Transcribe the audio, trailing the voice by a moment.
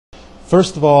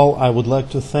First of all, I would like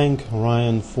to thank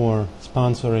Ryan for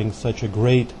sponsoring such a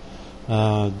great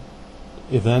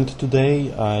event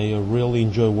today. I really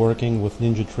enjoy working with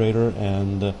NinjaTrader,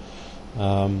 and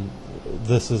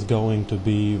this is going to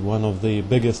be one of the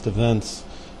biggest events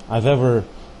I've ever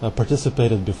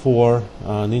participated before.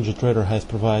 NinjaTrader has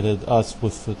provided us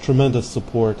with tremendous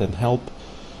support and help,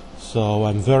 so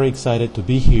I'm very excited to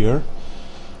be here.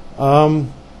 Let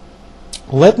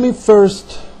me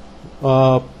first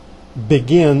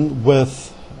begin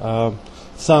with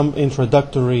some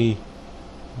introductory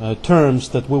terms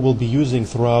that we will be using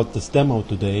throughout this demo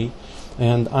today,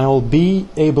 and I'll be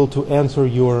able to answer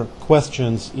your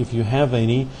questions if you have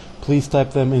any. Please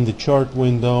type them in the chart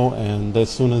window, and as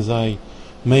soon as I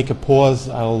make a pause,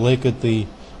 I'll look at the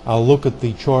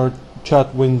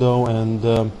chat window,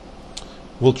 and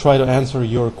we'll try to answer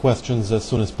your questions as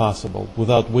soon as possible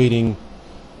without waiting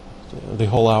the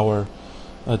whole hour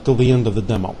till the end of the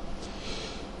demo.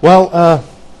 Well,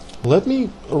 let me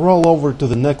roll over to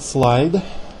the next slide,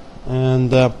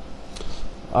 and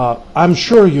I'm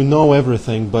sure you know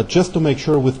everything, but just to make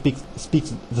sure we speak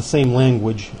the same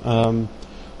language,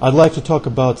 I'd like to talk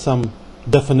about some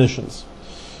definitions.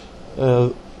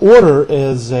 Order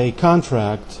is a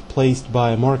contract placed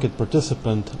by a market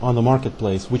participant on the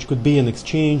marketplace, which could be an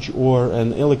exchange or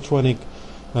an electronic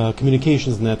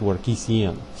communications network,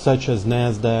 ECN, such as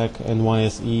NASDAQ,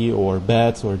 NYSE, or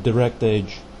BATS, or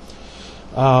DirectEdge.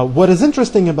 What is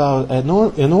interesting about an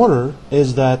order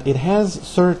is that it has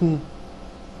certain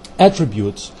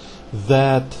attributes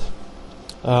that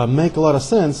make a lot of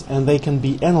sense, and they can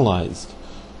be analyzed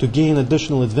to gain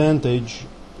additional advantage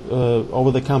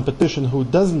over the competition who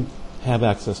doesn't have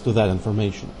access to that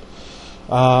information.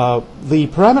 The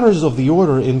parameters of the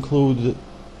order include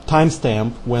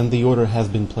timestamp when the order has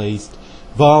been placed,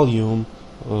 volume,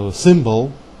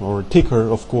 symbol or ticker,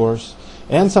 of course,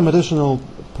 and some additional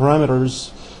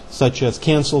parameters such as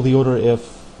cancel the order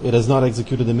if it is not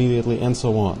executed immediately, and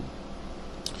so on.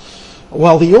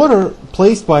 While the order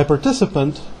placed by a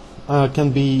participant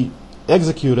can be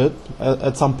executed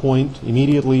at some point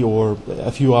immediately or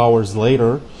a few hours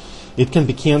later, it can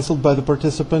be canceled by the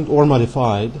participant or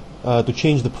modified to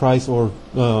change the price or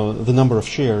the number of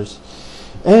shares.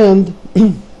 And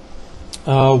it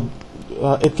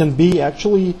can be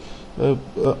actually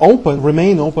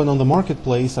remain open on the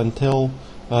marketplace until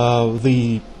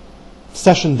the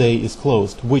session day is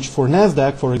closed, which for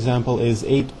NASDAQ, for example, is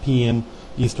 8 p.m.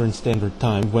 Eastern Standard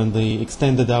Time, when the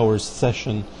extended hours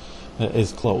session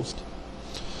is closed.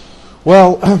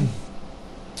 Well,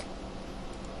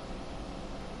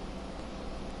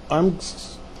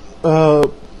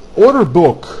 order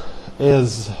book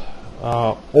is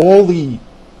all the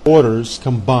orders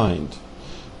combined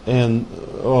and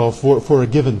for a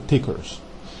given tickers.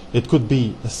 It could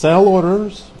be sell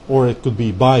orders or it could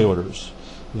be buy orders.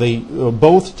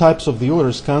 Both types of the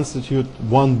orders constitute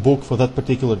one book for that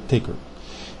particular ticker.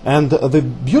 And the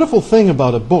beautiful thing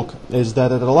about a book is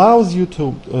that it allows you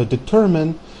to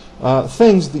determine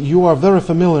things that you are very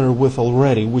familiar with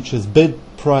already, which is bid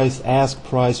price, ask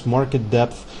price, market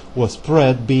depth, or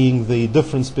spread, being the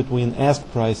difference between ask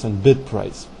price and bid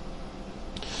price.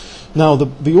 Now,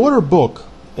 the order book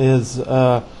is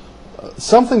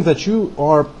something that you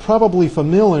are probably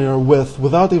familiar with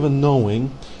without even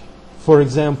knowing. For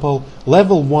example,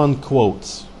 level 1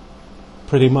 quotes,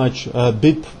 pretty much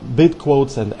bid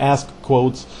quotes and ask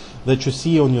quotes that you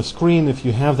see on your screen. If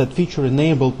you have that feature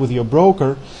enabled with your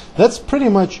broker, that's pretty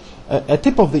much a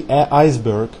tip of the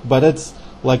iceberg, but it's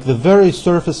like the very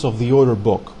surface of the order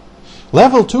book.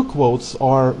 Level 2 quotes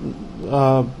are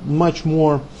much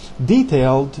more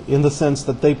detailed in the sense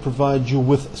that they provide you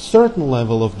with certain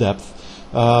level of depth.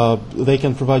 They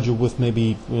can provide you with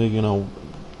maybe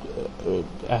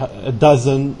a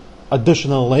dozen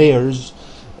additional layers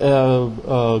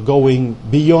going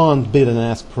beyond bid and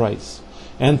ask price.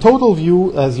 And Total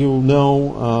View, as you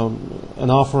know, an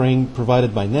offering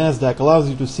provided by NASDAQ, allows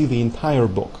you to see the entire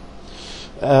book.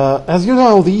 As you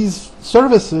know, these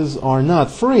services are not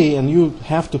free, and you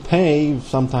have to pay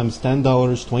sometimes $10,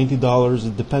 $20.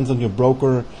 It depends on your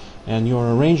broker and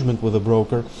your arrangement with the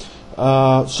broker.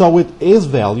 So it is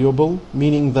valuable,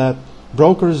 meaning that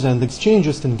brokers and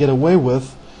exchanges can get away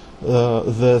with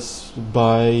this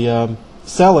by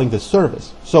selling this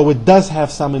service. So it does have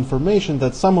some information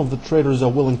that some of the traders are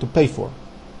willing to pay for.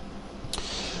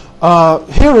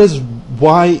 Here is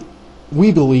why we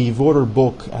believe order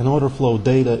book and order flow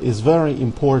data is very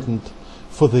important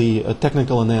for the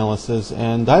technical analysis,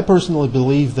 and I personally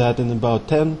believe that in about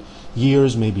 10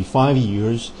 years, maybe 5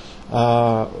 years,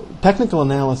 technical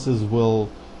analysis will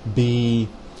be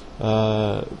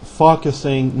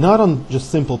focusing not on just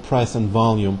simple price and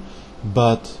volume,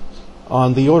 but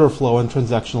on the order flow and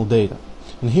transactional data.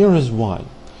 And here is why.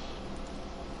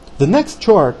 The next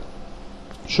chart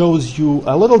shows you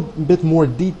a little bit more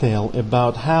detail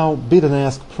about how bid and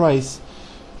ask price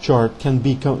chart can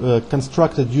be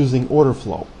constructed using order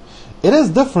flow. It is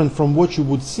different from what you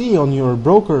would see on your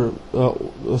broker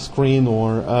screen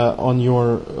or on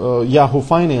your Yahoo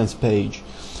Finance page,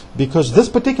 because this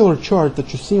particular chart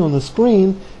that you see on the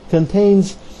screen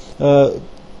contains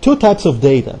two types of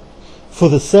data, for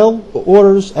the sell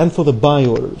orders and for the buy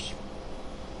orders.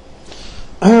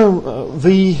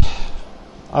 The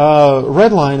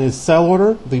red line is sell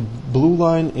order, the blue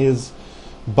line is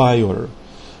buy order.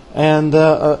 And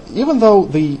even though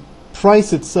the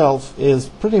price itself is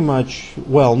pretty much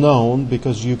well known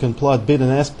because you can plot bid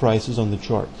and ask prices on the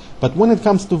chart, but when it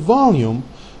comes to volume,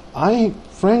 I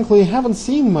frankly haven't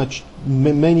seen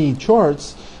many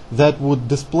charts that would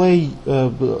display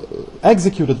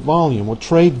executed volume or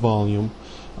trade volume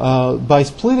by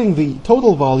splitting the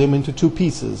total volume into two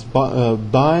pieces,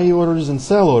 buy orders and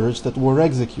sell orders that were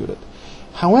executed.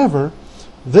 However,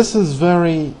 this is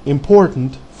very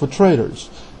important for traders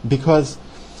because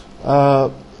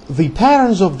the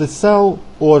patterns of the sell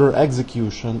order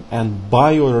execution and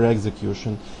buy order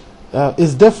execution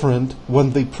is different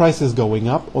when the price is going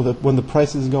up or when the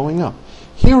price is going up.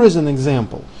 Here is an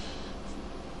example.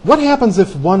 What happens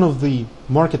if one of the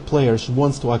market players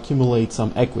wants to accumulate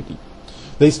some equity?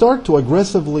 They start to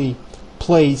aggressively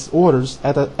place orders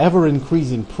at an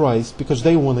ever-increasing price because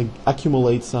they want to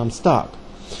accumulate some stock.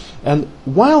 And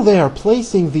while they are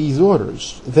placing these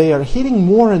orders, they are hitting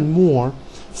more and more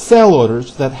sell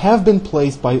orders that have been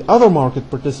placed by other market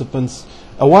participants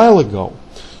a while ago.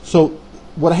 So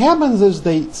what happens is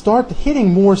they start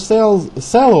hitting more sell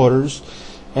orders,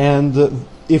 and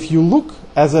if you look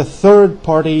as a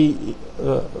third-party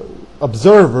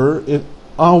observer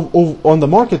on the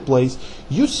marketplace,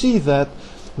 you see that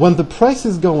when the price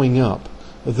is going up,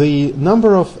 the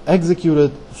number of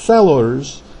executed sell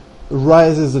orders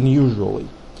rises unusually.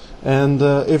 And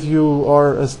if you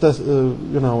are a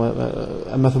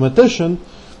mathematician,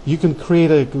 you can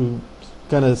create a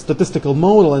kind of statistical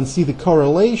model and see the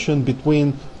correlation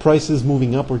between prices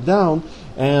moving up or down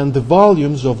and the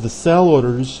volumes of the sell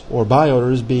orders or buy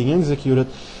orders being executed,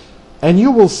 and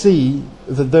you will see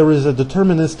that there is a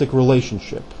deterministic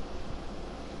relationship.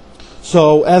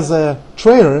 So as a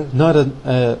trader, not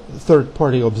a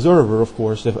third-party observer, of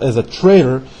course, as a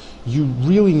trader, you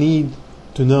really need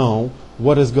to know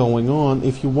what is going on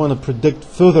if you want to predict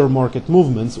further market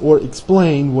movements or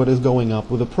explain what is going up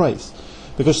with the price.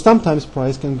 Because sometimes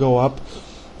price can go up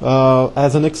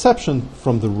as an exception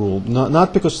from the rule,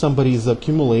 not because somebody is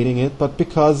accumulating it, but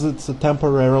because it's a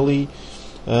temporarily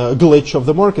glitch of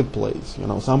the marketplace.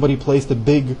 Somebody placed a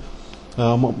big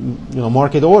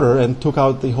market order and took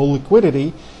out the whole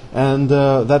liquidity, and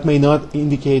that may not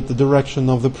indicate the direction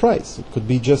of the price. It could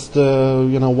be just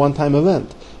one-time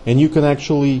event, and you can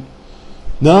actually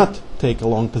not take a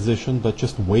long position, but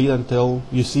just wait until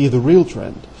you see the real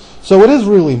trend. So it is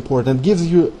really important. It gives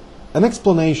you an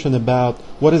explanation about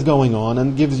what is going on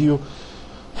and gives you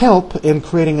help in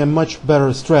creating a much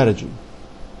better strategy.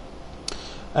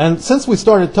 And since we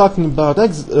started talking about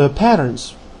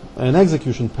patterns and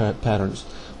execution patterns,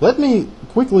 let me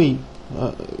quickly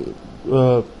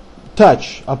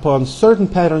touch upon certain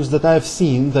patterns that I've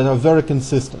seen that are very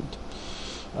consistent.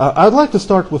 I'd like to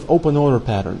start with open order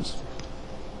patterns.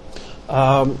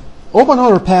 Open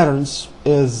order patterns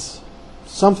is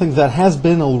something that has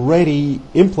been already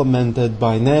implemented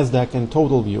by NASDAQ and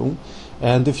TotalView,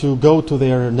 and if you go to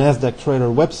their NASDAQ Trader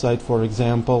website, for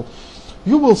example,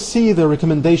 you will see the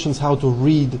recommendations how to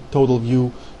read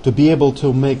TotalView to be able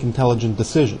to make intelligent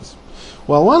decisions.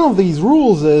 Well, one of these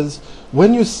rules is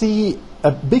when you see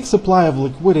a big supply of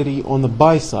liquidity on the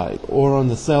buy side or on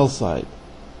the sell side,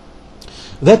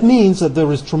 that means that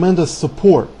there is tremendous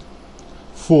support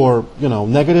for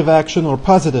negative action or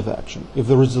positive action. If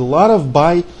there is a lot of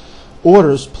buy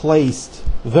orders placed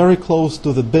very close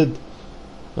to the bid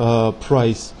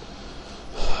price,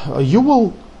 you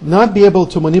will not be able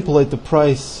to manipulate the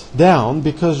price down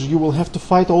because you will have to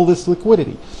fight all this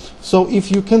liquidity. So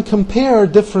if you can compare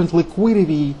different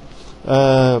liquidity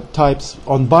types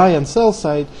on buy and sell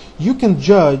side, you can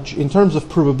judge in terms of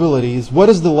probabilities what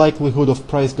is the likelihood of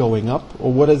price going up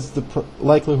or what is the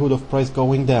likelihood of price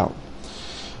going down.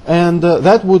 And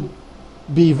that would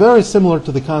be very similar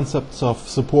to the concepts of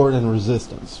support and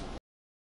resistance.